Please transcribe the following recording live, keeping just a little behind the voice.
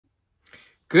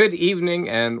Good evening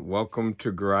and welcome to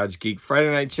Garage Geek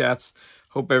Friday Night Chats.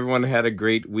 Hope everyone had a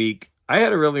great week. I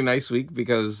had a really nice week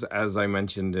because, as I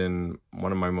mentioned in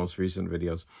one of my most recent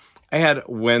videos, I had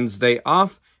Wednesday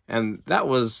off, and that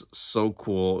was so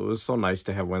cool. It was so nice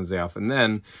to have Wednesday off. And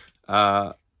then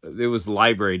it was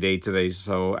library day today,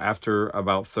 so after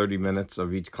about 30 minutes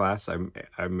of each class, I'm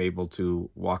able to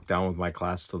walk down with my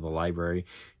class to the library,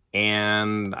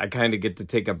 and I kind of get to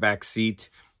take a back seat.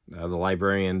 The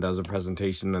librarian does a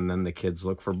presentation, and then the kids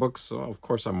look for books. So, of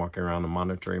course, I'm walking around and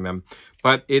monitoring them.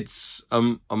 But it's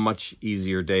a much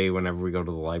easier day whenever we go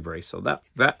to the library. So that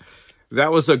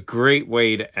was a great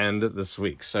way to end this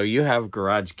week. So you have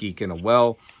Garage Geek in a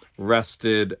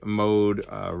well-rested mode,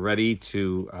 ready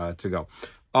to go.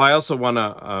 Oh, I also want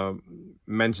to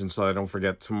mention, so I don't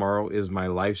forget, tomorrow is my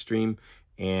live stream.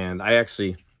 And I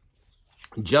actually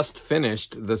just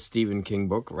finished the Stephen King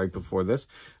book right before this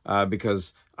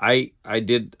because I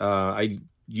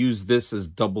use this as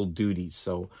double duty.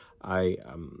 So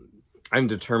I'm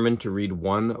determined to read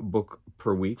one book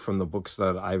per week from the books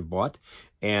that I've bought,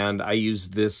 and I use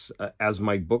this as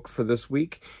my book for this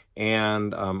week,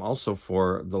 and also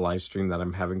for the live stream that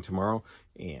I'm having tomorrow.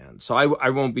 And so I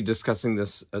won't be discussing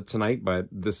this tonight, but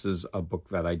this is a book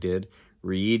that I did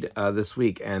read this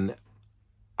week, and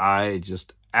I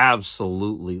just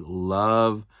absolutely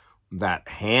love that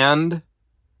hand,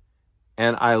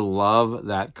 and I love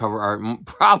that cover art.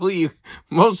 Probably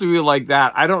most of you like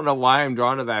that. I don't know why I'm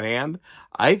drawn to that hand.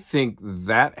 I think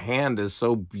that hand is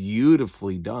so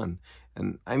beautifully done,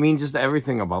 and I mean, just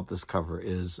everything about this cover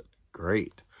is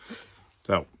great.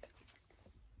 So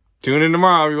tune in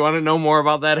tomorrow if you want to know more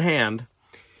about that hand.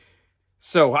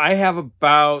 So I have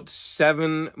about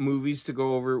 7 movies to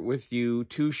go over with you,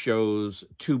 2 shows,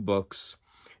 2 books.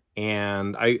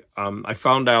 And I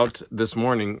found out this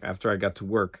morning after I got to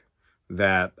work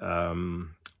that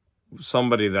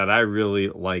somebody that I really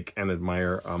like and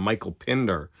admire, Michael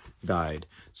Pinder, died.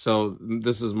 So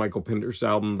this is Michael Pinder's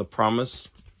album, The Promise.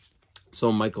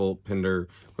 So Michael Pinder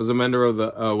was a member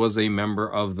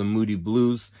of the Moody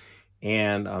Blues,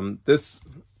 and this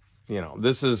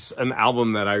is an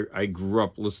album that I grew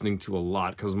up listening to a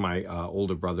lot because my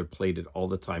older brother played it all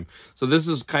the time. So this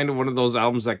is kind of one of those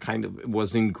albums that kind of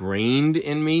was ingrained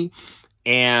in me.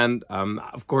 And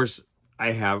of course,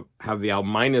 I have the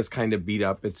album. Mine is kind of beat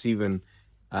up. It's even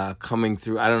coming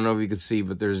through. I don't know if you can see,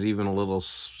 but there's even a little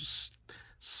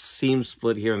seam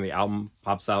split here, and the album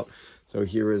pops out. So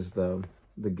here is the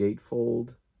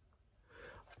gatefold.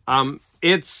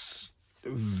 It's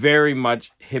very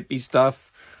much hippie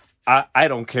stuff. I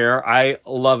don't care. I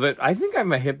love it. I think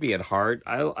I'm a hippie at heart.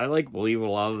 I like believe a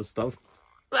lot of the stuff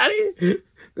that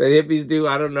hippies do.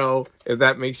 I don't know if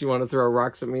that makes you want to throw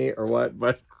rocks at me or what,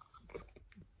 but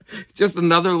it's just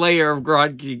another layer of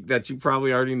Garage Geek that you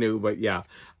probably already knew. But yeah,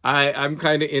 I'm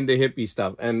kind of into hippie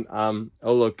stuff. And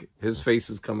oh look, his face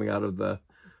is coming out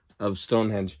of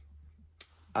Stonehenge.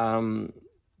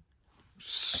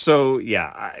 So yeah,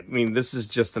 I mean, this is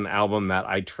just an album that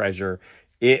I treasure.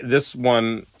 This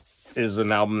one is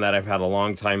an album that I've had a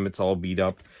long time. It's all beat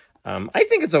up. I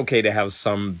think it's okay to have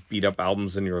some beat up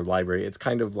albums in your library. It's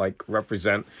kind of like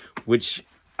represent which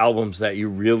albums that you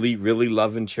really, really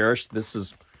love and cherish. This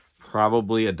is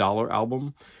probably a $1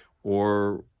 album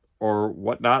or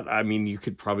whatnot. I mean, you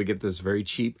could probably get this very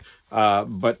cheap.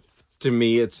 But to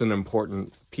me, it's an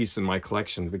important piece in my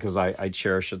collection because I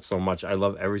cherish it so much. I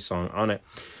love every song on it.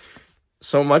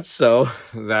 So much so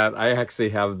that I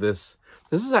actually have this.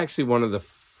 This is actually one of the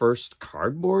first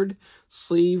cardboard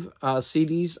sleeve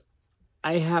CDs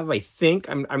I have, I think.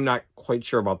 I'm not quite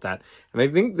sure about that. And I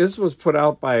think this was put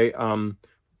out by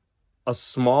a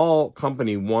small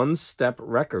company, One Step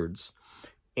Records.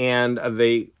 And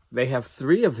they have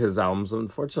 3 of his albums.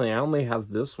 Unfortunately, I only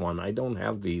have this one. I don't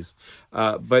have these.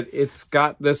 But it's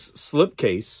got this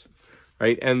slipcase,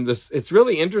 right? And it's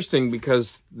really interesting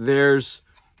because there's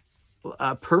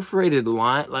a perforated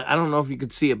line. Like, I don't know if you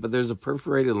could see it, but there's a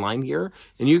perforated line here,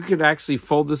 and you could actually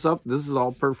fold this up. This is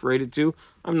all perforated too.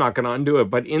 I'm not going to undo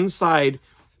it, but inside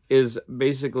is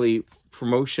basically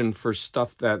promotion for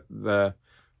stuff for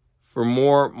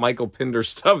more Michael Pinder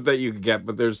stuff that you could get,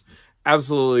 but there's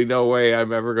absolutely no way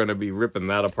I'm ever going to be ripping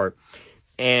that apart.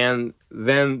 And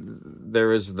then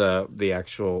there is the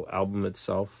actual album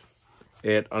itself.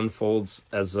 It unfolds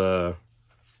as a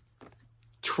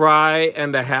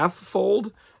 3.5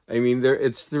 fold. I mean,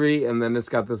 it's 3, and then it's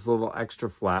got this little extra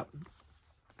flap,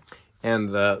 and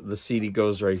the CD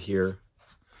goes right here.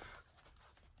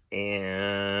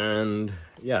 And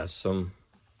yeah,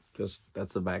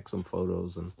 that's the back, some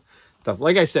photos and stuff.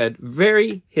 Like I said,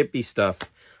 very hippie stuff.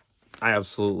 I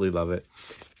absolutely love it.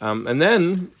 And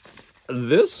then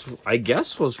this, I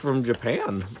guess, was from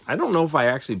Japan. I don't know if I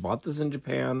actually bought this in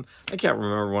Japan. I can't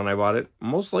remember when I bought it.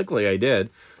 Most likely I did.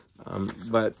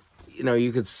 But, you know,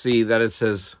 you could see that it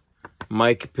says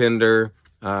Mike Pinder,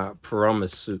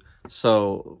 Paramitsu.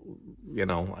 So, you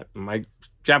know, my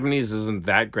Japanese isn't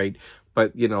that great.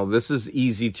 But, you know, this is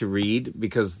easy to read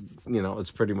because, you know,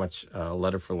 it's pretty much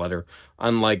letter for letter.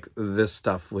 Unlike this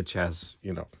stuff, which has,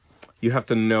 you know, you have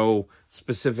to know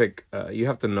specific, you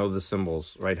have to know the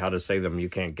symbols, right? How to say them. You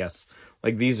can't guess.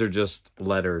 Like, these are just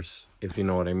letters, if you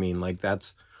know what I mean. Like,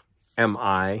 that's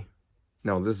M-I.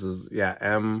 No, this is, yeah,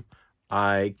 M-I-K-U.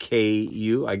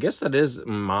 I guess that is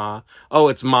Ma. Oh,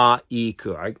 it's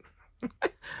Ma-iku.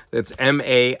 It's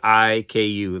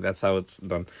M-A-I-K-U. That's how it's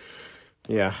done.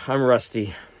 Yeah, I'm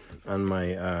rusty on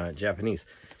my Japanese.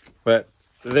 But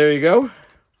there you go.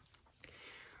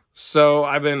 So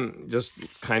I've been just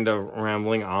kind of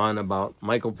rambling on about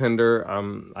Michael Pinder.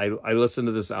 I listened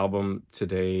to this album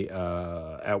today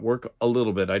at work a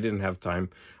little bit. I didn't have time.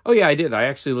 Oh yeah, I did. I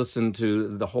actually listened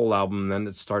to the whole album. Then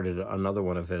it started another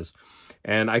one of his,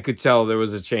 and I could tell there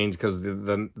was a change because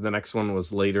the next one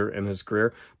was later in his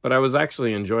career. But I was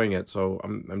actually enjoying it, so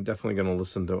I'm definitely going to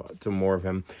listen to more of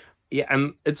him. Yeah,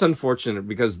 and it's unfortunate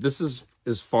because this is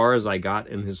as far as I got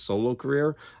in his solo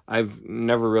career. I've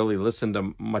never really listened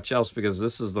to much else because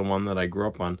this is the one that I grew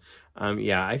up on.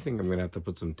 Yeah, I think I'm going to have to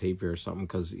put some tape here or something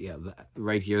because, yeah,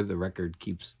 right here, the record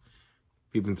keeps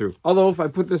peeping through. Although, if I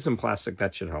put this in plastic,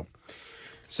 that should help.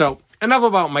 So, enough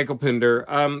about Michael Pinder.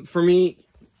 For me,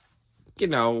 you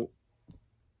know,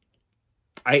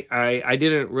 I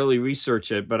didn't really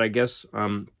research it, but I guess...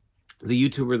 the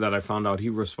YouTuber that I found out, he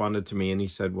responded to me and he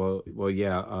said, well,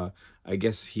 yeah, I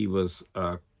guess he was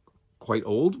quite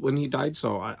old when he died.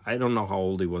 So I don't know how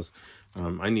old he was.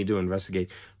 I need to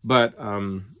investigate. But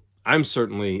I'm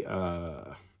certainly,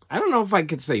 I don't know if I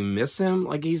could say miss him.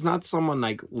 Like, he's not someone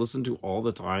I listen to all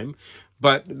the time.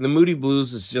 But the Moody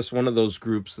Blues is just one of those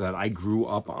groups that I grew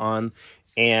up on.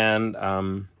 And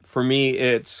for me,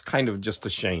 it's kind of just a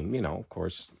shame, you know, of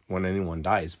course, when anyone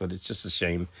dies. But it's just a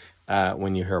shame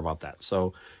when you hear about that.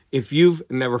 So if you've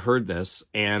never heard this,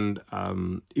 and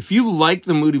if you like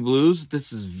the Moody Blues,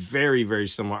 this is very, very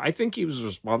similar. I think he was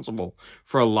responsible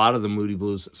for a lot of the Moody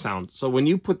Blues sound. So when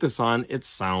you put this on, it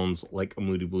sounds like a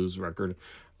Moody Blues record.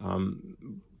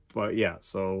 But yeah,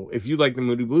 so if you like the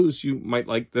Moody Blues, you might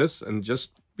like this, and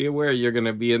just be aware you're going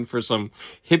to be in for some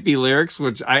hippie lyrics,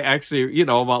 which I actually, you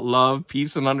know, about love,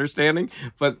 peace, and understanding.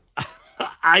 But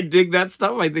I dig that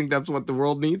stuff. I think that's what the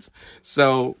world needs.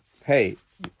 So hey,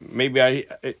 maybe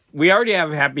we already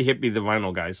have Happy Hippie, the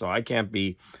vinyl guy, so I can't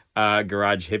be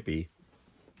garage hippie.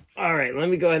 All right, let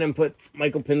me go ahead and put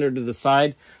Michael Pinder to the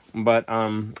side. But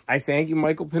I thank you,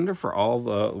 Michael Pinder, for all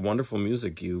the wonderful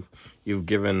music you've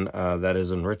given that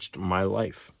has enriched my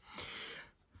life.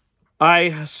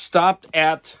 I stopped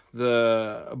at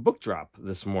the book drop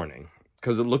this morning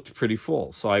because it looked pretty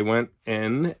full. So I went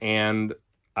in and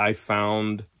I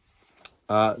found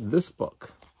this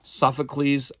book,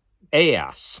 Sophocles'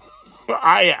 Aias.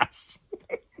 Aias.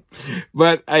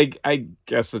 But I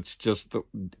guess it's just the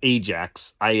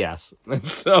Ajax, Aias. And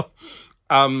so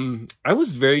I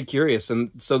was very curious.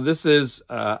 And so this is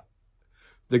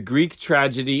the Greek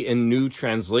Tragedy in New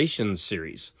Translation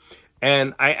series.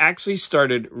 And I actually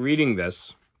started reading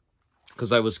this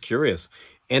because I was curious.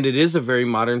 And it is a very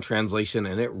modern translation,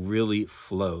 and it really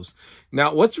flows.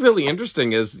 Now, what's really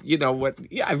interesting is, you know,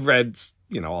 I've read,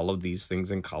 you know, all of these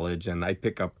things in college, and I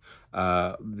pick up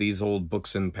these old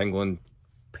books in Penguin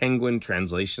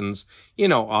translations, you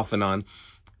know, off and on.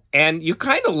 And you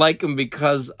kind of like them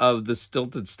because of the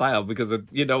stilted style, because,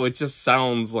 you know, it just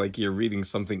sounds like you're reading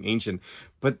something ancient.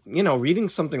 But, you know, reading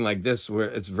something like this where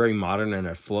it's very modern and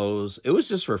it flows, it was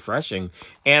just refreshing.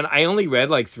 And I only read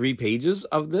like 3 pages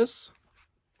of this.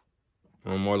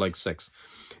 Well, more like 6.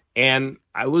 And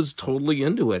I was totally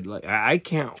into it. Like, I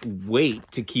can't wait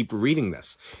to keep reading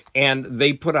this. And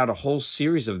they put out a whole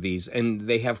series of these, and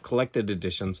they have collected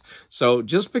editions. So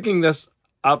just picking this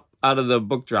up out of the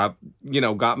book drop, you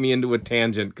know, got me into a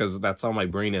tangent because that's how my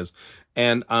brain is.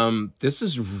 And this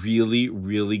is really,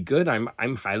 really good.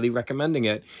 I'm highly recommending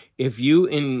it. If you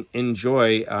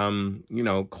enjoy, you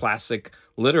know, classic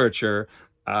literature,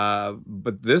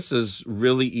 but this is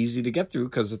really easy to get through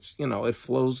because it's, you know, it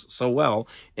flows so well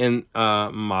in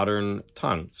modern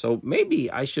tongue. So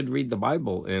maybe I should read the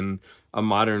Bible in a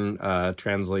modern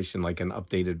translation, like an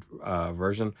updated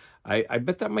version. I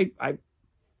bet that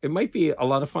it might be a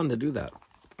lot of fun to do that.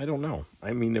 I don't know.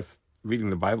 I mean, if reading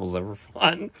the Bible's ever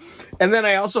fun. And then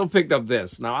I also picked up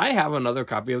this. Now, I have another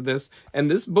copy of this, and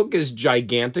this book is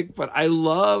gigantic, but I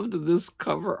loved this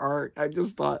cover art. I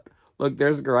just thought, Look,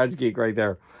 there's Garage Geek right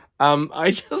there.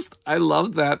 I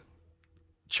love that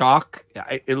chalk.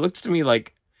 It looks to me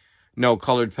like, no,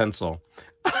 colored pencil.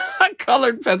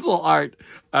 Colored pencil art.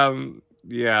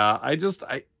 Yeah,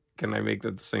 can I make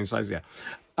that the same size? Yeah.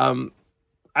 I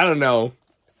don't know.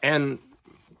 And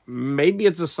maybe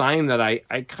it's a sign that I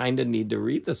kind of need to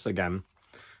read this again.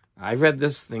 I read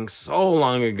this thing so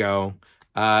long ago.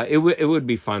 It would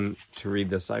be fun to read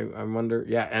this. I wonder.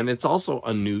 Yeah, and it's also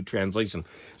a new translation.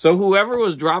 So whoever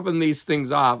was dropping these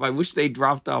things off, I wish they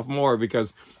dropped off more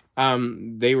because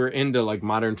they were into like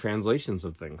modern translations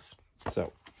of things.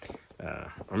 So,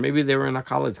 or maybe they were in a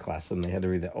college class and they had to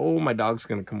read that. Oh, my dog's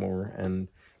gonna come over and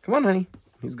come on, honey.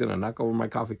 He's gonna knock over my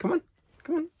coffee. Come on,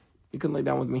 come on. You can lay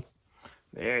down with me.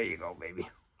 There you go, baby.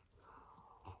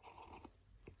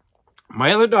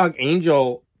 My other dog,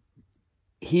 Angel,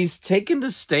 he's taken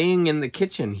to staying in the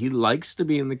kitchen. He likes to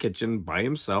be in the kitchen by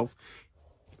himself.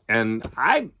 And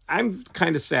I'm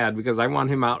kind of sad because I want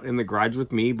him out in the garage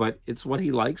with me, but it's what he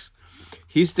likes.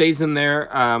 He stays in there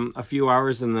a few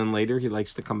hours, and then later he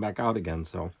likes to come back out again.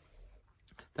 So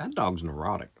that dog's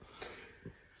neurotic.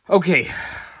 Okay,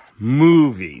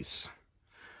 movies.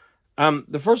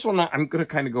 The first one, I'm going to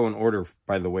kind of go in order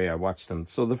by the way I watched them.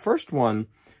 So the first one,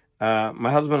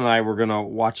 my husband and I were going to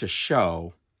watch a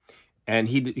show, and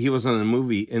he was in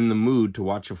the mood to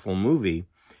watch a full movie.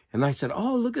 And I said,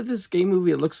 oh, look at this gay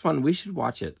movie. It looks fun. We should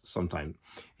watch it sometime.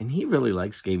 And he really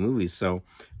likes gay movies. So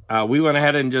we went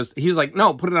ahead and he's like,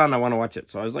 no, put it on. I want to watch it.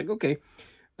 So I was like, okay,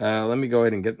 let me go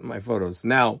ahead and get my photos.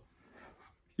 Now,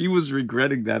 he was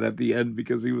regretting that at the end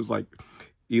because he was like,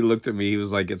 he looked at me. He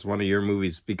was like, it's one of your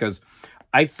movies. Because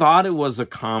I thought it was a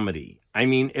comedy. I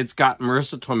mean, it's got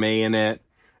Marissa Tomei in it.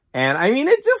 And I mean,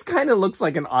 it just kind of looks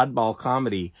like an oddball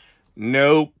comedy.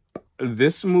 Nope.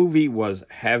 This movie was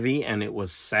heavy and it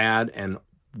was sad, and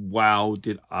wow,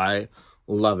 did I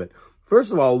love it.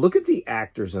 First of all, look at the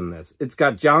actors in this. It's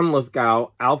got John Lithgow,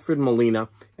 Alfred Molina,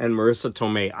 and Marissa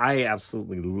Tomei. I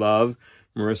absolutely love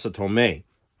Marissa Tomei.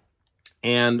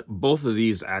 And both of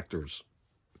these actors.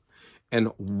 And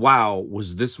wow,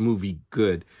 was this movie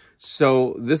good.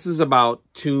 So this is about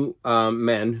two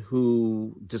men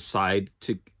who decide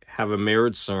to have a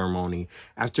marriage ceremony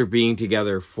after being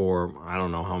together for, I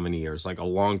don't know how many years, like a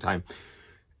long time.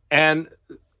 And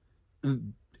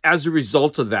as a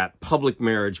result of that public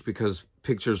marriage, because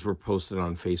pictures were posted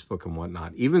on Facebook and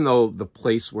whatnot, even though the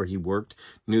place where he worked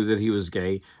knew that he was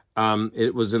gay,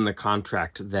 it was in the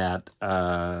contract that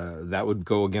that would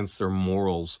go against their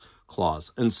morals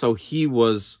clause. And so he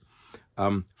was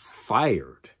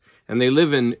fired. And they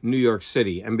live in New York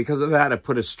City. And because of that, it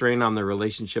put a strain on their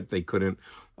relationship. They couldn't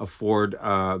afford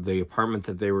the apartment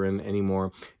that they were in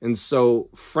anymore. And so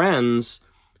friends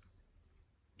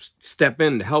step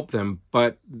in to help them.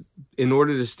 But in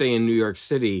order to stay in New York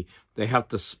City, they have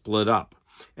to split up.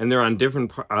 And they're on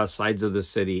different sides of the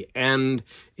city. And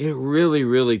it really,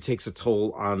 really takes a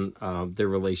toll on their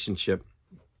relationship.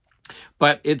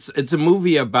 But it's a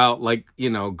movie about, like, you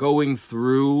know, going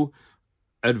through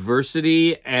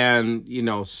adversity and, you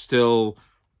know, still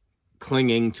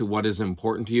clinging to what is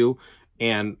important to you.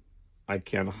 And I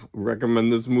can't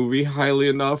recommend this movie highly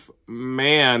enough.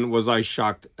 Man, was I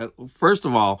shocked. First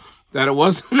of all, that it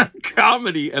wasn't a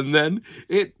comedy, and then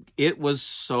it was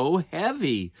so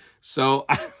heavy. So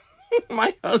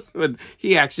my husband,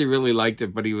 he actually really liked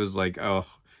it, but he was like, oh,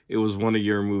 it was one of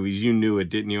your movies. You knew it,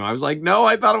 didn't you? I was like, no,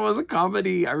 I thought it was a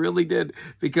comedy. I really did.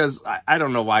 Because I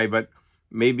don't know why, but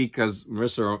maybe because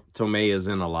Marissa Tomei is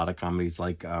in a lot of comedies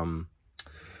like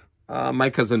My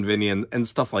Cousin Vinny and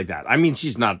stuff like that. I mean,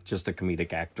 she's not just a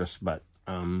comedic actress, but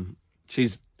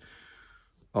she's...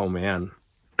 Oh, man.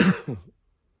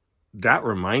 That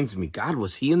reminds me. God,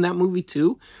 was he in that movie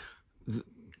too?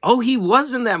 Oh, he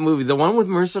was in that movie. The one with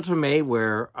Marissa Tomei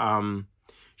where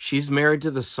she's married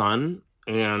to the son,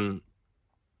 and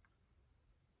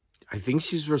I think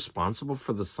she's responsible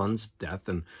for the son's death.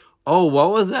 And oh,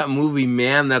 what was that movie?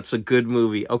 Man, that's a good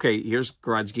movie. Okay, here's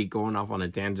Garage Geek going off on a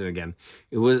tangent again.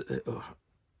 It was,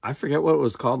 I forget what it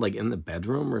was called, like In the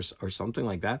Bedroom or something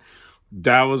like that.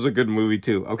 That was a good movie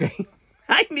too. Okay,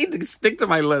 I need to stick to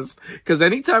my list because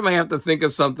anytime I have to think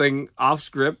of something off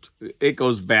script, it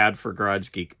goes bad for Garage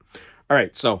Geek. All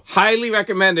right, so highly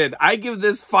recommended. I give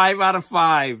this 5 out of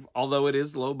 5, although it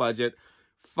is low budget.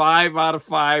 5 out of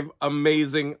 5,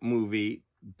 amazing movie.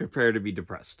 Prepare to be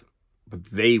depressed. But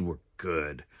they were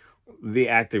good. The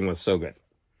acting was so good.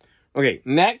 Okay,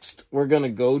 next we're going to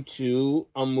go to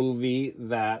a movie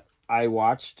that I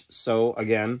watched. So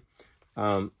again,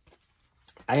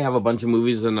 I have a bunch of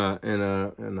movies in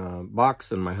a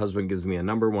box, and my husband gives me a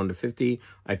number 1 to 50.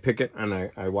 I pick it and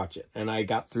I watch it, and I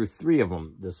got through 3 of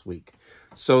them this week.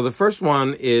 So the first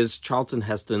one is Charlton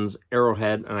Heston's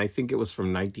Arrowhead, and I think it was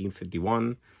from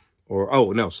 1951, or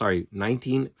oh no, sorry,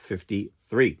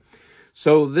 1953.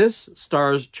 So this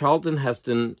stars Charlton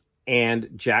Heston and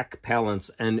Jack Palance,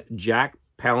 and Jack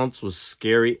Palance was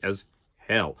scary as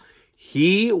hell.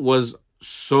 He was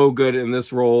so good in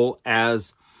this role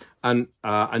as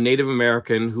a Native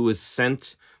American who was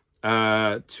sent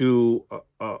to,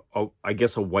 I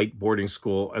guess, a white boarding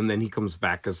school, and then he comes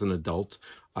back as an adult,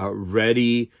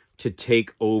 ready to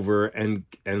take over and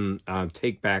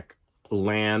take back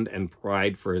land and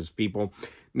pride for his people.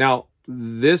 Now,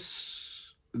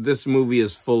 this movie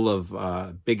is full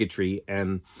of bigotry,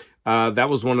 and that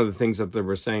was one of the things that they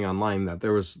were saying online, that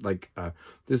there was like,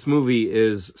 this movie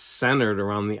is centered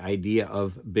around the idea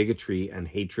of bigotry and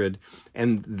hatred,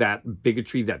 and that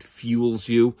bigotry that fuels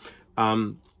you.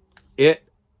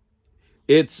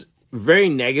 It's very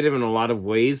negative in a lot of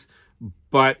ways,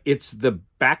 but it's the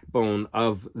backbone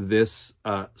of this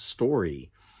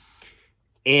story.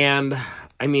 And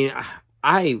I mean,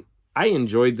 I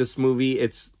enjoyed this movie.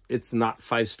 It's not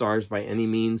 5 stars by any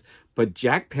means, but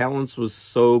Jack Palance was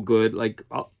so good. Like,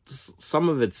 some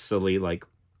of it's silly. Like,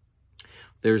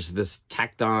 there's this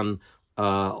tacked on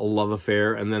love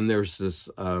affair, and then there's this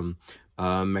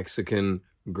Mexican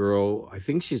girl. I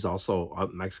think she's also a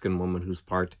Mexican woman who's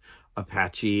part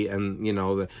Apache, and you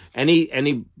know,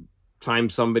 any time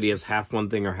somebody is half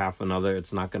one thing or half another,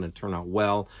 it's not going to turn out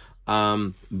well.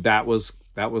 That was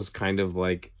kind of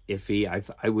like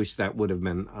iffy. I wish that would have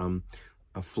been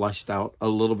flushed out a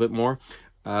little bit more.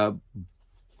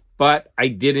 But I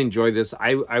did enjoy this.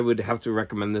 I would have to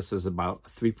recommend this as about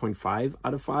 3.5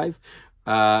 out of 5.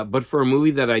 But for a movie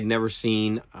that I'd never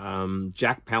seen,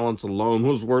 Jack Palance alone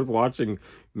was worth watching.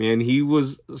 Man, he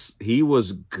was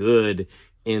good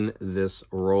in this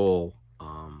role.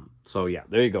 So yeah,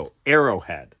 there you go.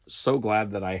 Arrowhead. So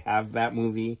glad that I have that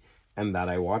movie and that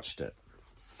I watched it.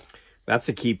 That's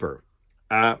a keeper.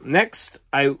 Next,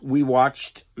 we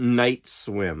watched Night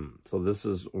Swim. So this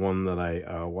is one that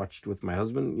I watched with my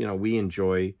husband. You know, we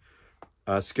enjoy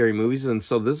scary movies, and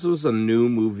so this was a new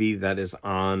movie that is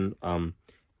on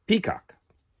Peacock.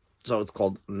 So it's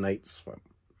called Night Swim.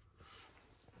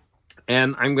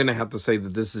 And I'm going to have to say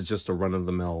that this is just a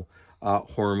run-of-the-mill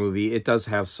horror movie. It does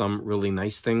have some really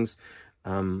nice things.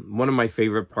 One of my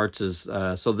favorite parts is,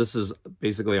 so this is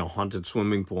basically a haunted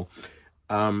swimming pool.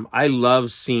 I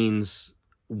love scenes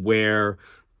where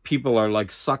people are like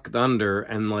sucked under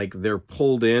and like they're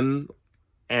pulled in,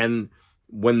 and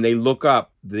when they look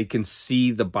up, they can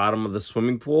see the bottom of the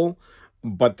swimming pool,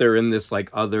 but they're in this like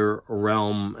other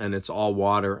realm and it's all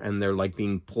water, and they're like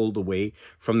being pulled away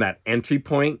from that entry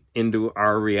point into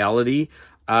our reality.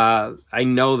 I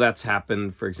know that's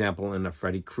happened, for example, in a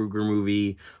Freddy Krueger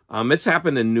movie. It's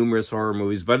happened in numerous horror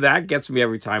movies, but that gets me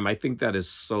every time. I think that is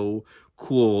so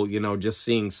cool, you know, just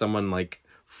seeing someone like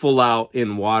full out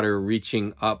in water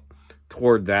reaching up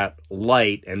toward that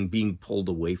light and being pulled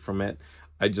away from it.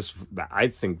 I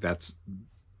think that's,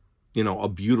 you know, a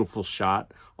beautiful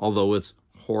shot, although it's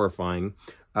horrifying.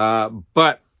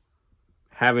 But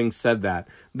having said that,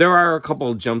 there are a couple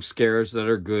of jump scares that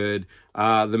are good.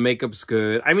 The makeup's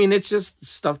good. I mean, it's just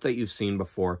stuff that you've seen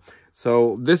before.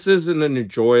 So this is an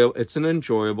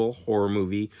enjoyable horror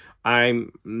movie.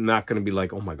 I'm not going to be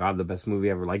like, oh my God, the best movie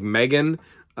ever. Like Megan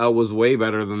was way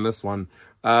better than this one.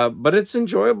 But it's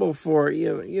enjoyable for,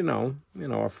 you know,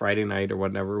 a Friday night or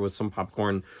whatever with some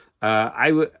popcorn. I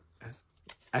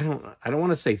don't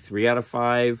want to say 3 out of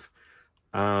 5.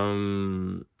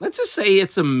 Let's just say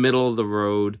it's a middle of the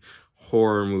road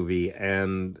horror movie,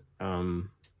 and we'll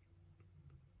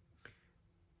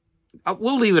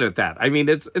leave it at that. I mean,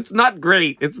 it's not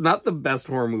great. It's not the best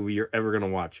horror movie you're ever going to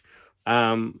watch.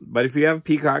 But if you have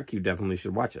Peacock, you definitely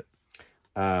should watch it.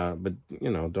 But, you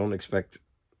know, don't expect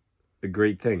the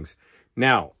great things.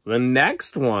 Now, the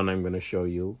next one I'm going to show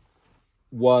you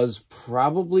was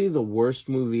probably the worst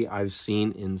movie I've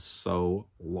seen in so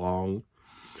long.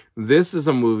 This is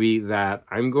a movie that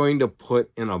I'm going to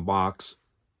put in a box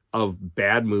of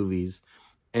bad movies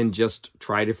and just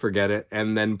try to forget it,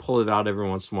 and then pull it out every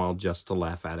once in a while just to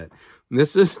laugh at it.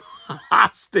 This is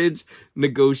Hostage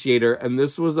Negotiator, and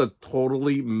this was a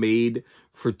totally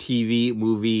made-for-TV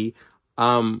movie.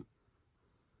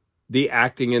 The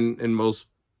acting in most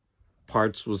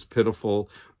parts was pitiful.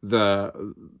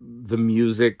 The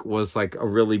music was like a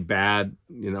really bad,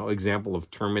 you know, example of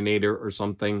Terminator or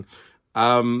something.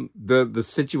 The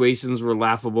situations were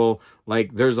laughable.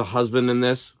 Like, there's a husband in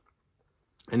this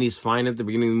And he's fine at the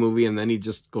beginning of the movie, and then he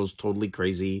just goes totally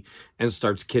crazy and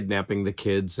starts kidnapping the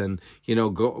kids and, you know,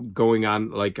 going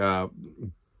on like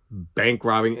bank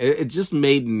robbing. It just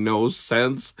made no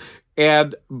sense.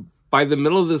 And by the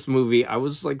middle of this movie, I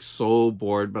was like so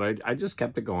bored, but I just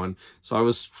kept it going. So I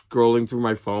was scrolling through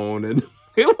my phone, and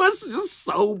it was just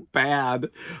so bad.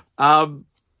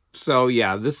 So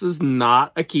yeah, this is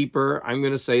not a keeper. I'm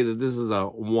going to say that this is a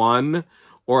 1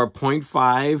 or a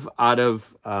 0.5 out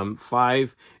of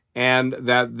 5. And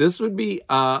that this would be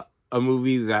a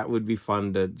movie that would be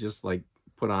fun to just like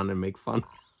put on and make fun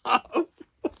of.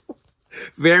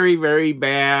 Very, very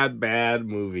bad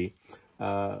movie.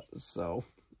 So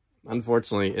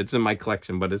unfortunately, it's in my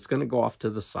collection, but it's going to go off to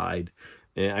the side.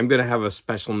 And I'm going to have a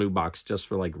special new box just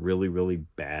for like really, really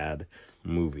bad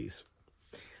movies.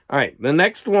 All right, the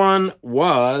next one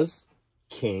was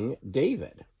King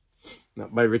David,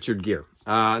 not by Richard Gere.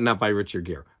 Not by Richard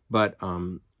Gere, but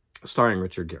starring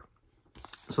Richard Gere.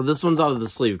 So this one's out of the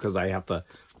sleeve because I have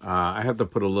to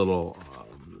put a little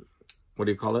what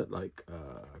do you call it, like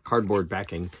cardboard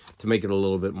backing to make it a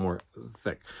little bit more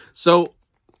thick. So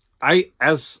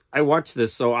as I watch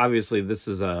this, so obviously this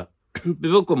is a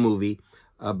biblical movie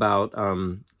about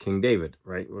King David,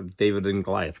 right? David and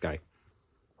Goliath guy.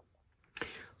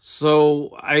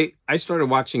 So I started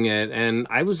watching it and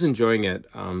I was enjoying it,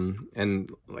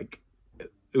 and like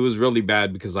it was really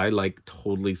bad because I like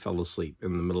totally fell asleep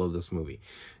in the middle of this movie.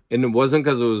 And it wasn't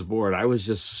because I was bored. I was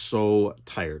just so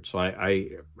tired. So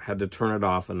I had to turn it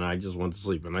off and I just went to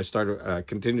sleep. And I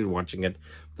continued watching it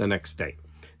the next day.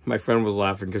 My friend was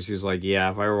laughing because she was like,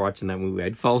 yeah, if I were watching that movie,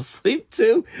 I'd fall asleep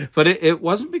too. But it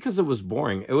wasn't because it was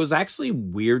boring. It was actually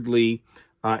weirdly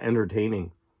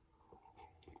entertaining.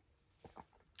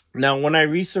 Now, when I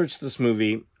researched this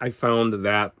movie, I found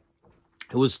that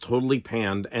it was totally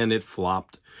panned and it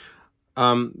flopped.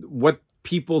 What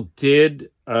people did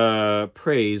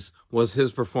praise was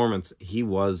his performance. He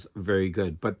was very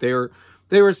good, but they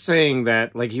were saying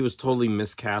that like he was totally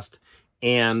miscast,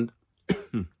 and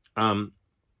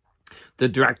the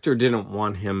director didn't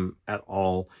want him at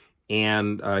all,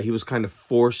 and he was kind of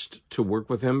forced to work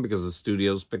with him because the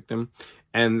studios picked him,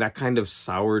 and that kind of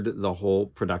soured the whole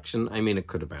production. I mean, it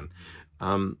could have been.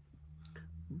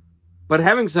 But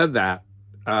having said that,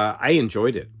 I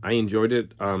enjoyed it. I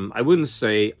I wouldn't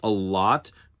say a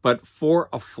lot, but for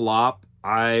a flop,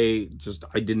 I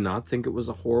did not think it was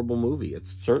a horrible movie.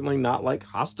 It's certainly not like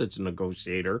Hostage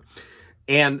Negotiator.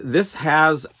 And this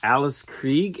has Alice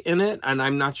Krige in it, and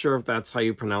I'm not sure if that's how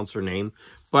you pronounce her name,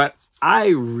 but I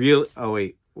really... Oh,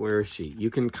 wait, where is she? You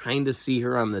can kind of see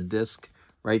her on the disc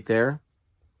right there.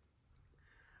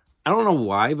 I don't know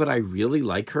why, but I really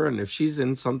like her, and if she's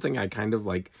in something, I kind of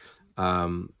like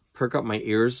perk up my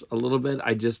ears a little bit.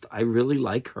 I really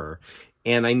like her.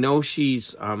 And I know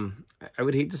she's, I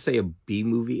would hate to say a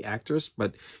B-movie actress,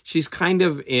 but she's kind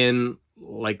of in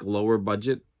like lower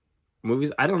budget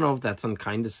movies. I don't know if that's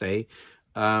unkind to say.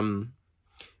 But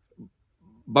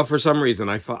for some reason,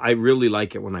 I really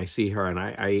like it when I see her, and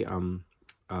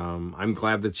I'm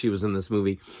glad that she was in this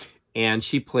movie. And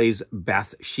she plays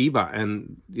Bathsheba,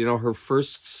 and you know, her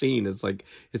first scene is like,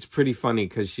 it's pretty funny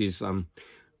because she's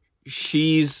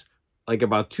like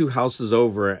about 2 houses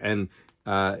over, and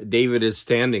David is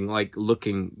standing like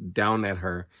looking down at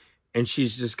her, and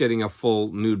she's just getting a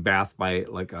full nude bath by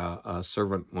like a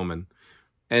servant woman.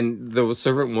 And the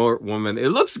servant woman, it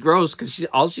looks gross because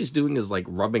all she's doing is like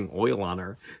rubbing oil on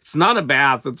her. It's not a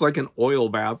bath; it's like an oil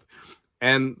bath.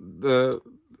 And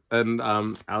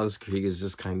Alice Krige is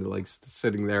just kind of like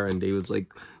sitting there, and David's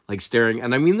like staring.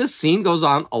 And I mean, this scene goes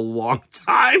on a long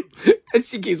time, and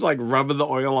she keeps like rubbing the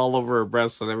oil all over her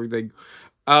breasts and everything.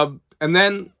 And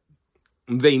then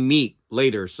they meet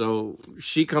later. So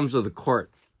she comes to the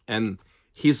court, and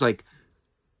he's like,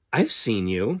 "I've seen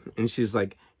you," and she's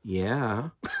like,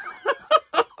 "Yeah."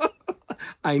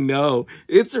 I know.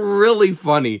 It's really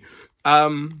funny.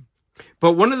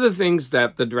 But one of the things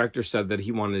that the director said that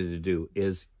he wanted to do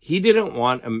is he didn't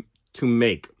want to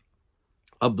make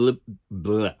a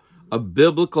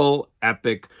biblical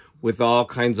epic with all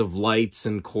kinds of lights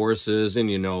and choruses and,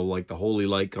 you know, like the holy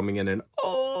light coming in and,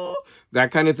 oh,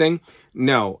 that kind of thing.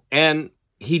 No, and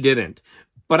he didn't.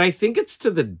 But I think it's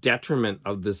to the detriment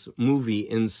of this movie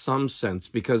in some sense,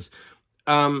 because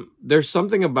there's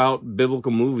something about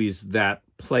biblical movies that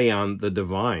play on the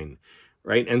divine,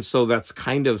 right? And so that's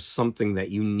kind of something that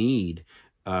you need,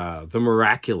 the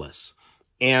miraculous.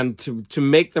 And to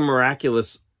make the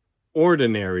miraculous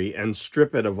ordinary and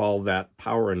strip it of all that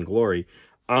power and glory,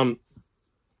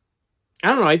 I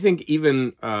don't know. I think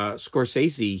even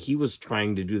Scorsese, he was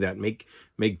trying to do that, make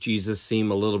Jesus seem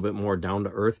a little bit more down to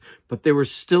earth, but there were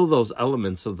still those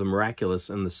elements of the miraculous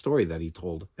in the story that he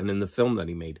told and in the film that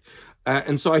he made.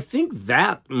 And so I think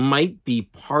that might be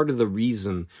part of the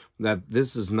reason that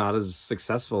this is not as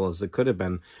successful as it could have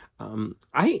been.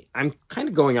 I'm kind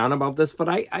of going on about this, but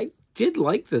I did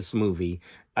like this movie.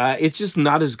 It's just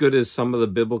not as good as some of the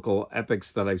biblical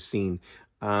epics that I've seen.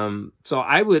 So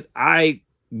I wouldn't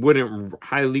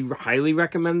highly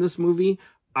recommend this movie.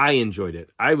 I enjoyed it.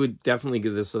 I would definitely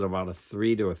give this at about a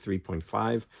 3 to a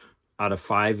 3.5 out of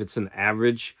 5. It's an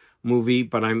average movie,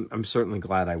 but I'm certainly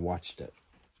glad I watched it.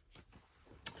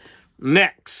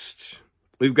 Next,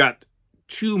 we've got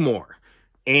 2 more.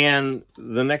 And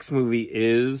the next movie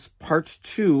is part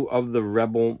 2 of the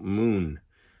Rebel Moon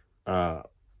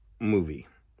movie.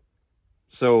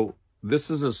 So this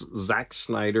is a Zack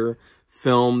Snyder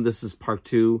film. This is part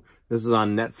 2. This is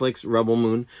on Netflix, Rebel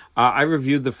Moon. I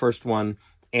reviewed the first one,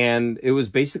 and it was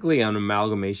basically an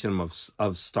amalgamation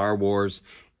of Star Wars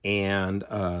and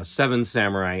Seven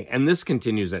Samurai, and this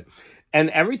continues it. And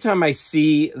every time I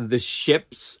see the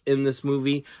ships in this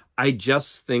movie, I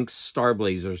just think Star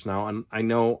Blazers now. And I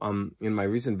know in my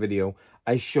recent video,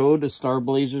 I showed a Star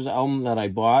Blazers album that I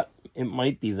bought. It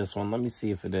might be this one. Let me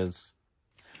see if it is.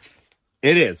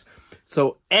 It is.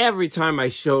 So every time I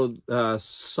saw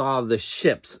the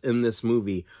ships in this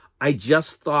movie, I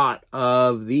just thought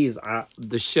of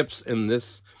the ships in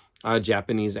this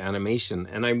Japanese animation,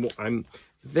 and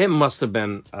they must have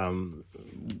been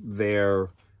their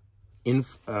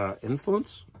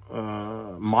influence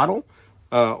model,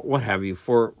 what have you,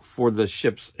 for the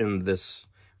ships in this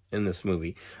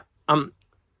movie.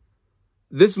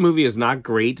 This movie is not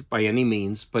great by any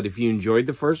means, but if you enjoyed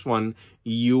the first one,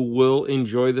 you will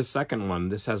enjoy the second one.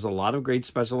 This has a lot of great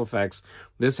special effects.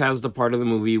 This has the part of the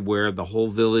movie where the whole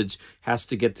village has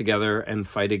to get together and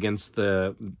fight against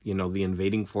the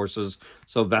invading forces.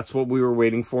 So that's what we were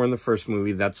waiting for in the first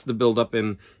movie. That's the buildup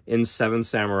in Seven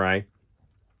Samurai.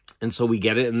 And so we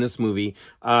get it in this movie.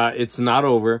 It's not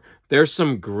over. There's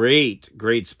some great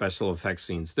special effects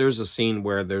scenes. There's a scene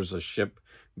where there's a ship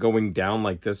going down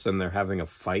like this, and they're having a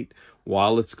fight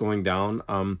while it's going down.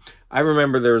 I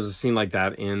remember there was a scene like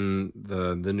that in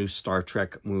the new Star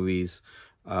Trek movies.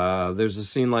 There's a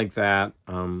scene like that.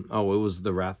 It was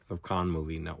the Wrath of Khan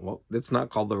movie. No, well, it's not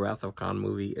called the Wrath of Khan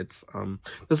movie. It's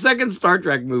the second Star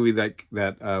Trek movie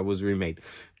that was remade.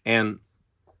 And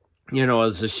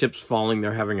as the ship's falling,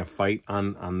 they're having a fight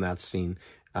on that scene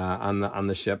on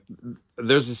the ship.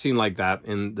 There's a scene like that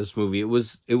in this movie. It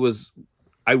was.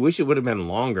 I wish it would have been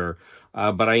longer,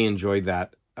 but I enjoyed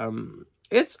that.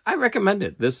 I recommend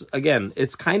it. This, again,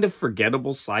 it's kind of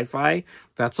forgettable sci-fi.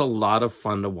 That's a lot of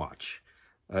fun to watch.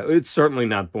 It's certainly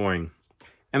not boring.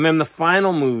 And then the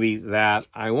final movie that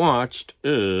I watched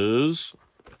is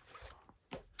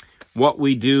What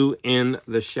We Do in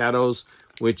the Shadows,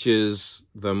 which is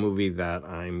the movie that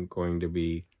I'm going to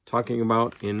be talking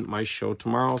about in my show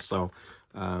tomorrow. So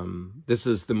this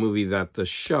is the movie that the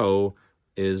show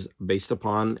is based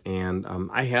upon, and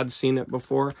I had seen it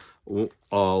before,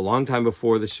 a long time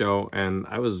before the show, and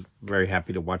I was very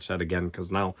happy to watch that again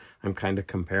because now I'm kind of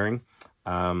comparing.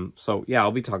 So yeah,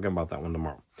 I'll be talking about that one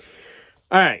tomorrow.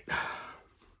 All right,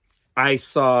 I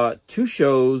saw 2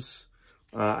 shows.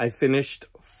 I finished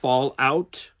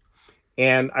Fallout,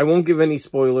 and I won't give any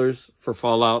spoilers for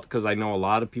Fallout because I know a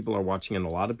lot of people are watching and a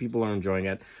lot of people are enjoying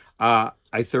it.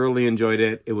 I thoroughly enjoyed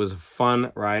it. It was a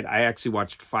fun ride. I actually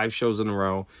watched 5 shows in a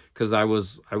row because I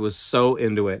was so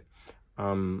into it.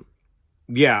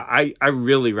 Yeah, I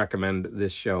really recommend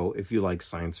this show if you like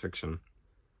science fiction.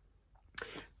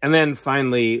 And then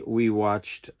finally, we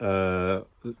watched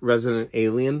Resident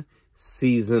Alien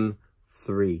Season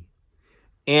 3.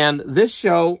 And this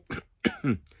show,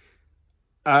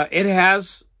 it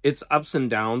has its ups and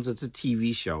downs. It's a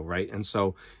TV show, right? And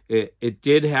so it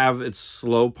did have its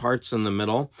slow parts in the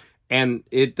middle, and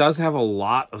it does have a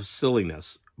lot of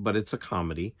silliness, but it's a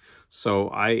comedy. So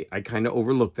I kind of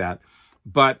overlooked that.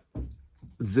 But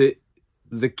the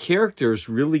characters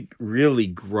really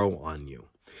grow on you.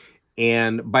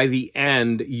 And by the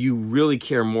end, you really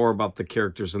care more about the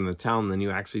characters in the town than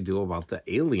you actually do about the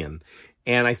alien.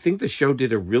 And I think the show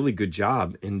did a really good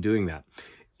job in doing that.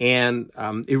 And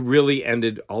it really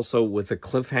ended also with a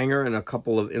cliffhanger in a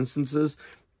couple of instances,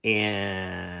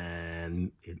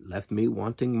 and it left me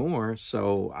wanting more.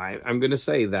 So I'm going to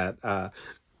say that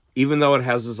even though it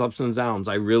has its ups and downs,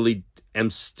 I really am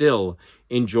still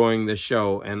enjoying the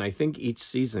show, and I think each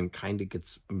season kind of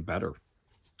gets better.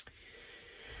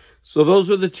 So those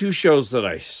were the 2 shows that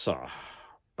I saw.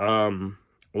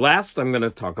 last, I'm going to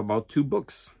talk about two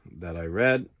books that I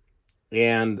read,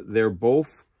 and they're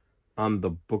both on the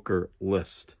Booker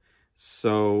list.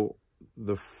 So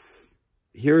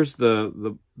here's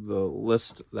the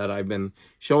list that I've been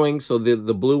showing. So the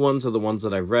blue ones are the ones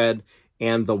that I've read,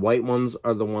 and the white ones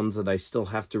are the ones that I still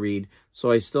have to read.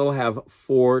 So I still have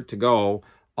 4 to go,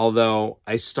 although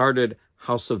I started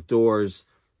House of Doors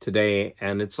today,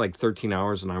 and it's like 13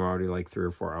 hours, and I'm already like 3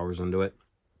 or 4 hours into it.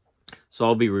 So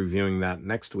I'll be reviewing that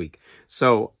next week.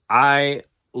 So I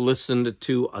listened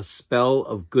to A Spell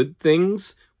of Good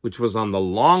Things, which was on the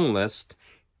long list,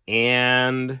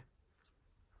 and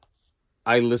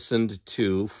I listened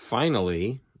to,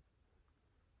 finally,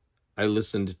 I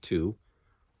listened to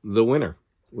The Winner,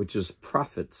 which is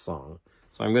Prophet's Song.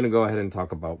 So I'm going to go ahead and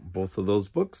talk about both of those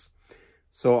books.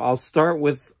 So I'll start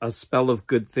with A Spell of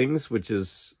Good Things, which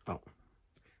is, oh,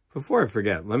 before I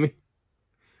forget, let me,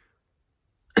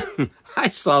 I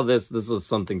saw this was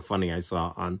something funny I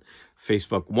saw on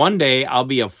Facebook. One day I'll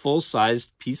be a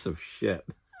full-sized piece of shit.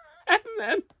 And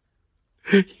then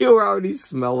you already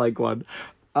smell like one.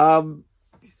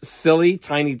 Silly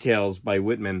Tiny Tales by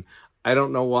Whitman. I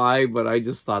don't know why, but I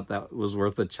just thought that was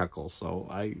worth a chuckle. So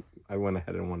I went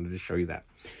ahead and wanted to show you that.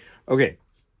 Okay.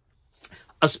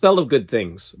 A Spell of Good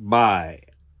Things by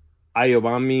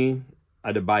Ayobami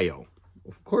Adebayo.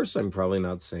 Of course, I'm probably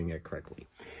not saying it correctly.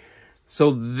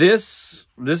 So this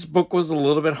book was a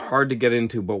little bit hard to get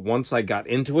into, but once I got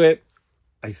into it,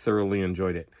 I thoroughly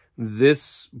enjoyed it.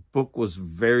 This book was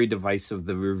very divisive.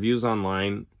 The reviews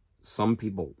online, some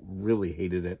people really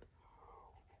hated it.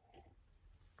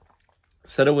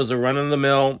 Said it was a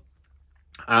run-of-the-mill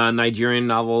Nigerian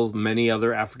novel. Many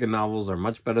other African novels are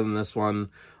much better than this one.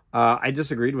 I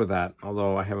disagreed with that,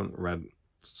 although I haven't read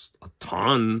a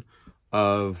ton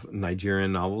of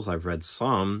Nigerian novels. I've read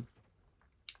some,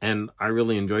 and I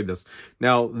really enjoyed this.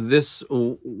 Now, this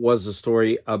was a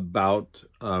story about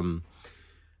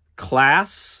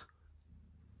class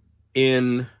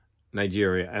in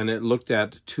Nigeria, and it looked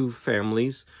at 2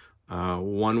 families,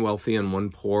 one wealthy and one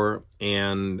poor,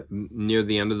 and near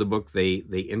the end of the book they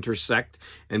intersect,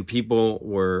 and people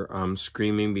were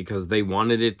screaming because they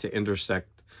wanted it to intersect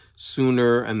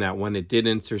sooner, and that when it did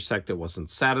intersect it wasn't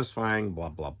satisfying, blah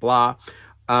blah blah.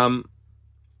 I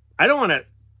don't want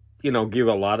to give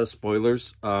a lot of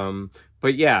spoilers,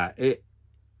 but yeah,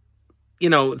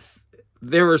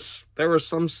 there were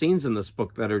some scenes in this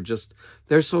book that are just,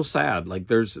 they're so sad. Like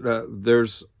there's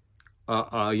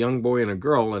a young boy and a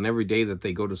girl, and every day that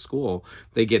they go to school,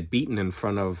 they get beaten in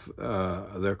front of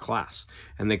their class.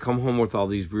 And they come home with all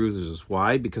these bruises.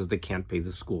 Why? Because they can't pay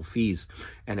the school fees.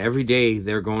 And every day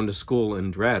they're going to school in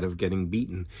dread of getting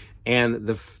beaten. And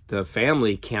the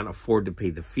family can't afford to pay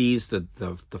the fees.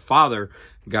 The father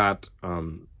got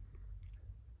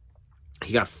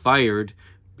he got fired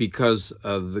because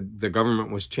the government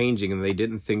was changing, and they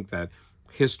didn't think that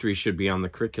history should be on the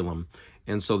curriculum.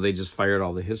 And so they just fired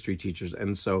all the history teachers.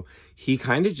 And so he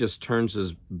kind of just turns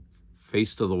his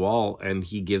face to the wall and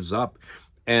he gives up.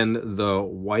 And the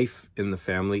wife in the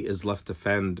family is left to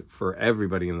fend for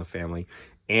everybody in the family.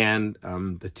 And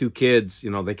the 2 kids,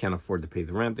 they can't afford to pay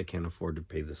the rent. They can't afford to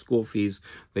pay the school fees.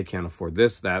 They can't afford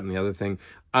this, that, and the other thing.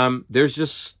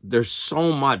 There's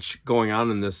so much going on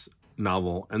in this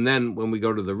novel. And then when we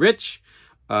go to the rich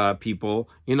people,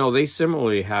 they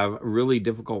similarly have really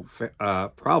difficult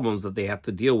problems that they have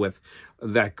to deal with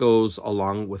that goes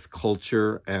along with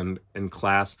culture and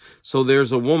class. So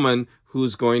there's a woman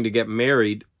who's going to get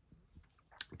married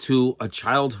to a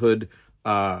childhood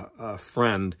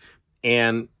friend,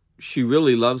 and she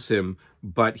really loves him,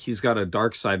 but he's got a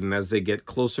dark side. And as they get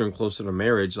closer and closer to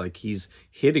marriage, like, he's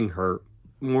hitting her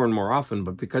more and more often.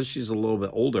 But because she's a little bit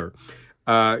older,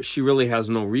 she really has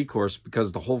no recourse,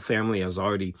 because the whole family has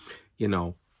already,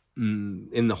 in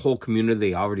the whole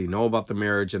community, they already know about the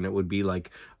marriage, and it would be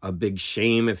like a big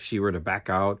shame if she were to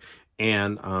back out.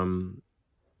 And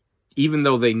even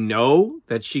though they know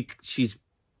that she's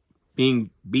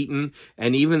being beaten,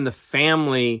 and even the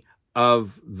family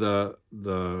of the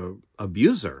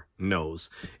abuser knows,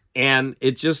 and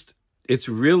it's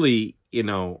really,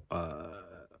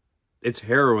 it's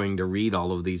harrowing to read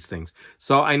all of these things.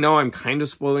 So I know I'm kind of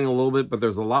spoiling a little bit, but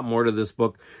there's a lot more to this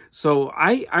book. So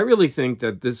I really think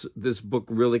that this book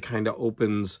really kind of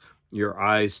opens your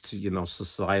eyes to,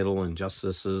 societal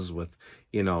injustices with,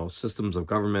 systems of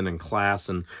government and class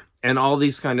and all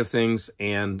these kind of things.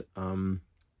 And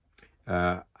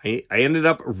I ended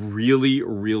up really,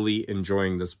 really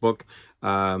enjoying this book.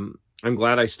 I'm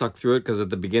glad I stuck through it, because at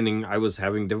the beginning I was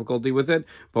having difficulty with it,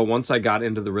 but once I got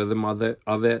into the rhythm of it,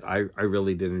 I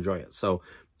really did enjoy it. So,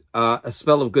 A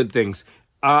Spell of Good Things.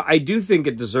 I do think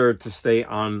it deserved to stay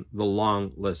on the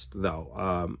long list,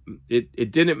 though.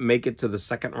 It didn't make it to the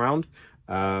second round,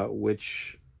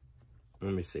 which,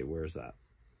 let me see, where's that?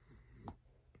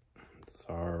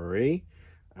 Sorry.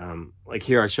 Like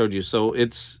here I showed you. So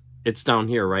it's down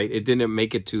here, right? It didn't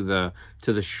make it to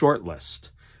the short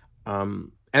list.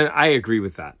 And I agree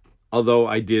with that. Although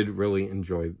I did really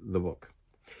enjoy the book.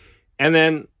 And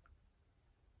then,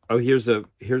 oh, here's a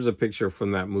picture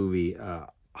from that movie,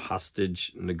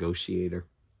 Hostage Negotiator.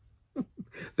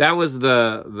 That was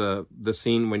the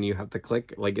scene when you have to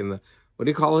click, like in the, what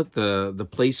do you call it? The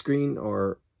play screen,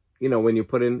 or, you know, when you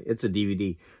put in, it's a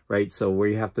DVD, right? So where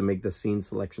you have to make the scene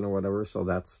selection or whatever. So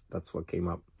that's what came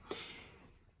up.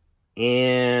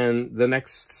 And the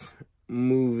next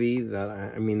movie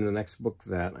that the next book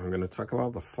that I'm going to talk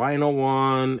about, the final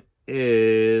one,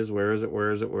 is, where is it?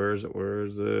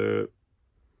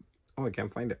 Oh, I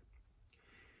can't find it.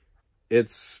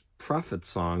 It's Prophet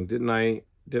Song. Didn't I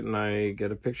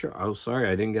get a picture? Oh, sorry,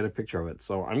 I didn't get a picture of it.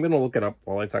 So I'm going to look it up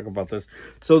while I talk about this.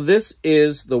 So this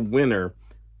is the winner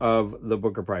of the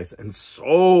Booker Prize, and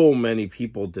so many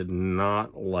people did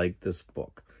not like this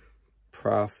book,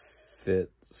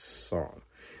 Prophet Song.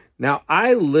 Now,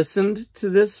 I listened to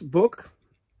this book,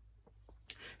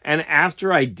 and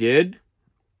after I did,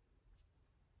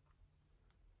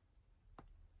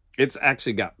 it's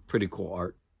actually got pretty cool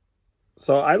art.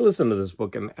 So I listened to this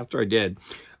book, and after I did,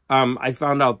 I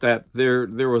found out that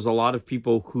there was a lot of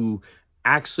people who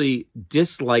actually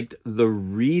disliked the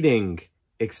reading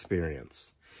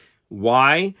experience.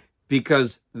 Why?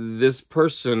 Because this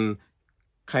person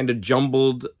kind of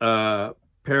jumbled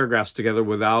paragraphs together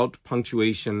without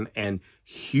punctuation and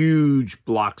huge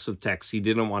blocks of text. He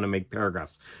didn't want to make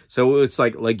paragraphs. So it's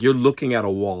like you're looking at a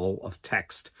wall of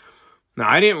text. Now,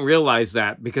 I didn't realize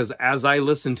that, because as I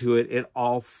listened to it, it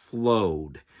all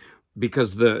flowed,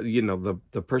 because the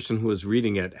person who was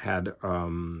reading it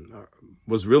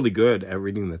was really good at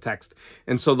reading the text.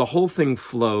 And so the whole thing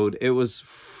flowed. It was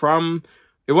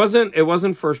it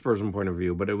wasn't first person point of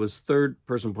view, but it was third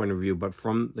person point of view, but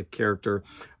from the character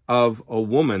of a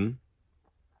woman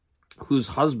whose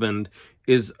husband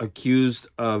is accused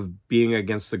of being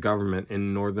against the government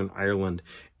in Northern Ireland.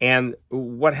 And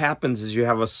what happens is you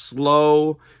have a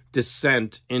slow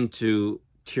descent into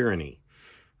tyranny.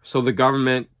 So the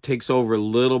government takes over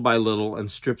little by little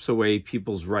and strips away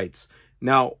people's rights.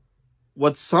 Now,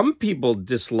 what some people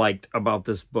disliked about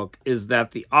this book is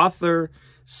that the author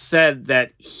said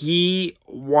that he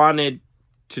wanted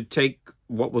to take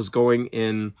what was going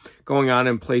on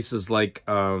in places like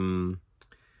oh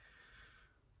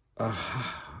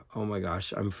my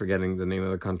gosh, I'm forgetting the name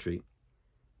of the country.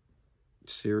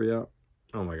 Syria?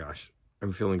 Oh my gosh,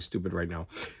 I'm feeling stupid right now.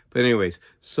 But anyways,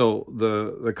 so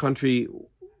the country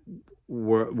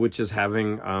which is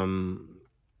having a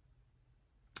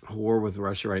war with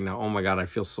Russia right now. Oh my God, I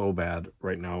feel so bad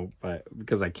right now,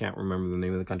 because I can't remember the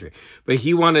name of the country. But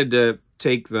he wanted to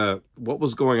take what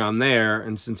was going on there,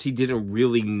 and since he didn't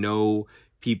really know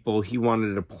people, he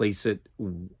wanted to place it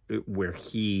where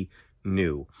he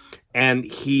knew. And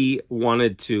he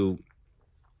wanted to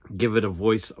give it a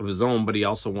voice of his own, but he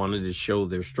also wanted to show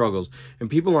their struggles. And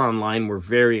people online were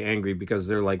very angry, because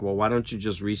they're like, well, why don't you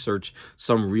just research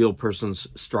some real person's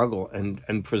struggle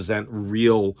and present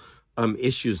real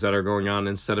issues that are going on,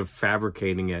 instead of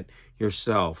fabricating it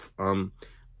yourself.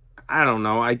 I don't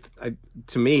know.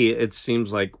 To me, it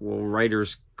seems like, well,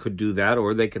 writers could do that,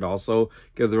 or they could also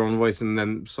give their own voice. And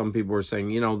then some people were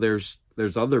saying,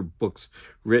 there's other books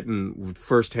written with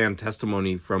firsthand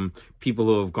testimony from people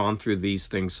who have gone through these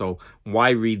things. So why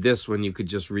read this when you could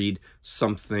just read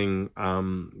something,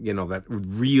 that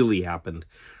really happened?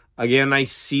 Again, I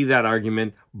see that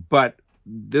argument, but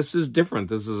this is different.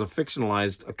 This is a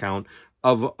fictionalized account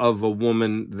of a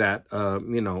woman that,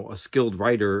 a skilled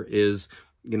writer is,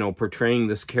 portraying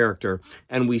this character,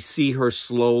 and we see her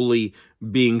slowly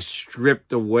being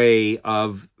stripped away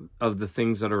of the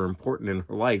things that are important in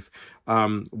her life.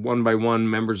 One by one,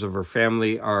 members of her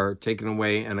family are taken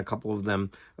away, and a couple of them,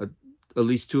 at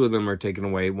least two of them, are taken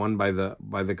away. One by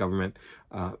the government,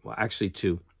 well, actually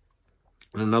two,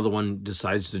 and another one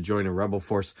decides to join a rebel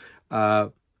force.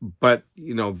 But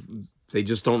they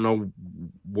just don't know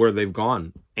where they've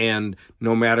gone, and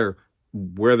no matter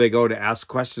where they go to ask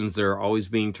questions, they're always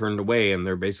being turned away, and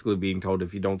they're basically being told,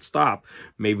 if you don't stop,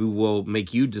 maybe we'll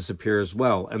make you disappear as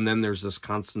well. And then there's this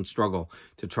constant struggle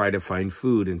to try to find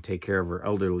food and take care of her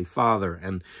elderly father.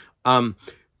 And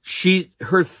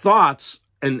her thoughts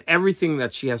and everything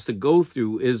that she has to go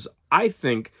through is, I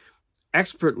think,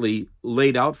 expertly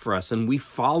laid out for us, and we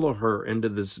follow her into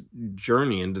this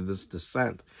journey, into this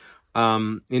descent.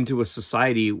 into a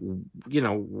society, you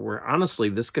know, where honestly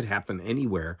this could happen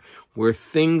anywhere, where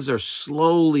things are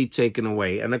slowly taken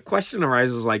away. And a question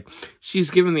arises, like,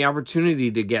 she's given the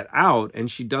opportunity to get out and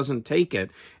she doesn't take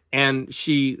it. And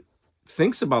she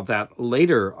thinks about that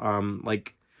later,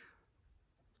 like,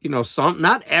 you know,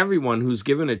 not everyone who's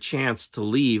given a chance to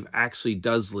leave actually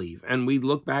does leave. And we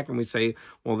look back and we say,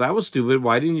 well, that was stupid.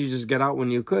 Why didn't you just get out when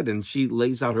you could? And she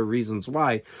lays out her reasons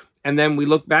why. And then we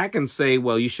look back and say,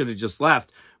 well, you should have just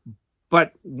left.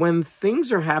 But when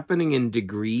things are happening in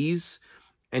degrees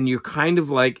and you're kind of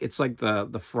like, it's like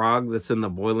the frog that's in the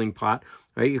boiling pot,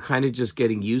 right? You're kind of just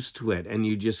getting used to it and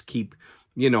you just keep,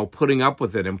 you know, putting up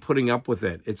with it and putting up with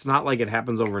it. It's not like it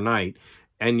happens overnight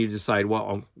and you decide,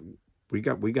 well, we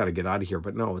got to get out of here.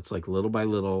 But no, it's like little by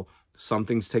little,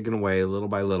 something's taken away little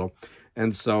by little.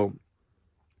 And so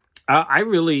I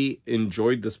really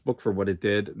enjoyed this book for what it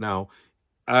did. Now,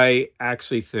 I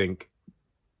actually think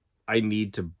I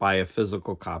need to buy a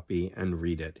physical copy and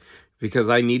read it, because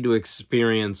I need to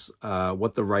experience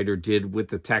what the writer did with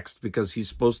the text, because he's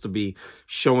supposed to be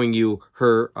showing you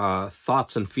her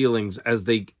thoughts and feelings as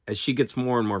she gets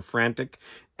more and more frantic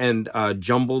and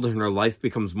jumbled, and her life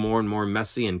becomes more and more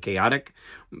messy and chaotic.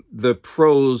 The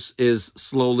prose is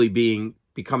slowly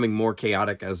becoming more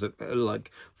chaotic as it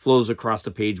like flows across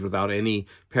the page without any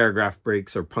paragraph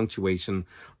breaks or punctuation.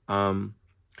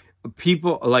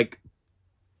 People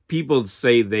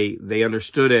say they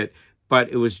understood it, but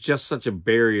it was just such a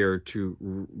barrier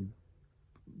to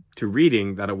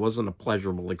reading that it wasn't a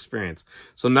pleasurable experience.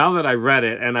 So now that I read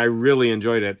it and I really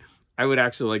enjoyed it, I would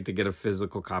actually like to get a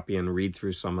physical copy and read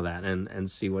through some of that and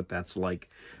see what that's like.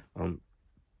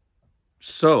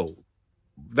 So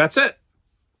that's it.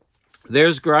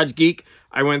 There's Garage Geek.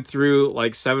 I went through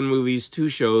like 7 movies, 2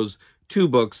 shows, 2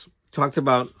 books, talked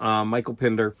about Michael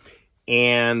Pinder.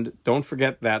 And don't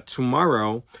forget that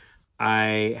tomorrow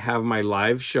I have my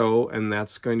live show, and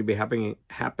that's going to be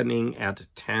happening at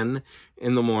 10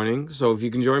 in the morning. So if you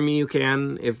can join me, you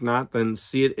can. If not, then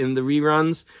see it in the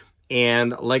reruns.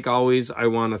 And like always, I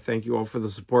want to thank you all for the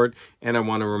support, and I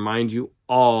want to remind you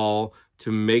all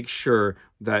to make sure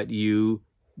that you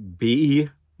be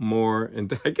more,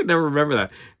 and I can never remember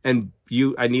that. And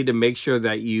I need to make sure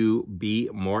that you be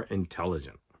more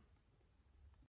intelligent.